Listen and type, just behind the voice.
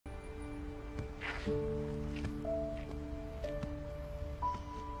In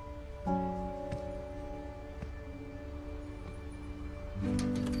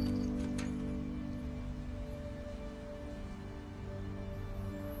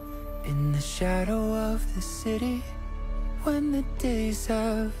the shadow of the city, when the days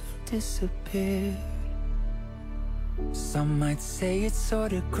have disappeared, some might say it's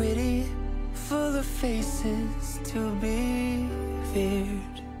sort of gritty, full of faces to be feared.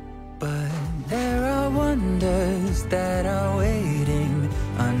 But there are wonders that are waiting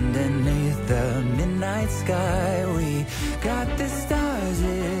underneath the midnight sky. We got the stars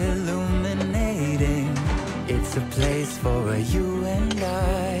illuminating. It's a place for you and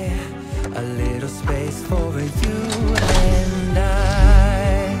I, a little space for you and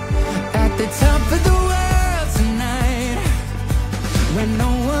I. At the top of the world tonight, where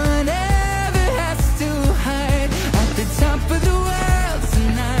no one ever has to hide. At the top of the world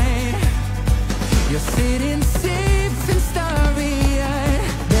tonight, you're sitting safe and starry-eyed.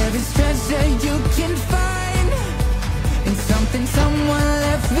 There is treasure you can find in something someone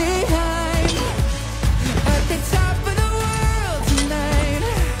left behind. At the top of the world tonight,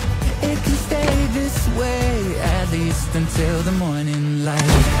 it can stay this way, at least until the morning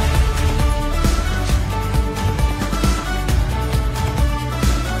light.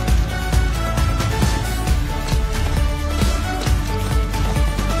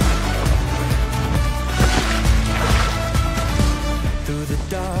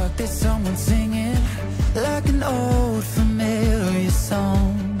 There's someone singing like an old familiar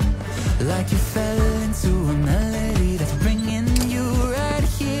song, like you fell into a melody that's bringing you right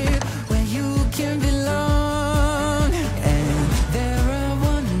here where you can belong. And there are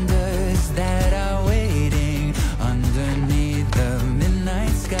wonders that are waiting underneath the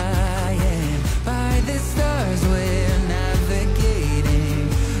midnight sky, and by the stars we're navigating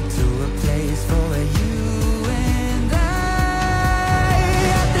to a place for you.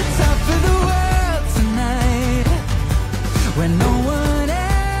 When no one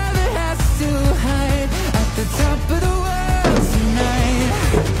ever has to hide. At the top of the world tonight,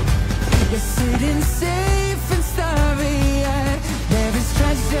 you're sitting safe and starry-eyed. There is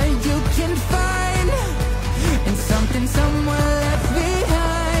treasure you can find in something someone left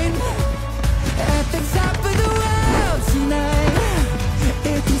behind. At the top of the world tonight,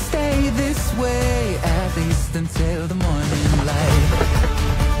 it can stay this way, at least until the morning light.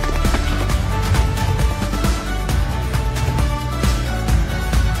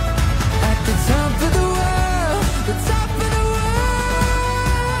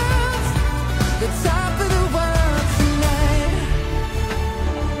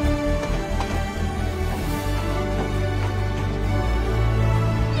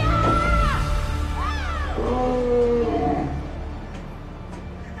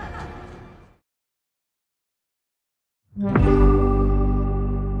 Yeah!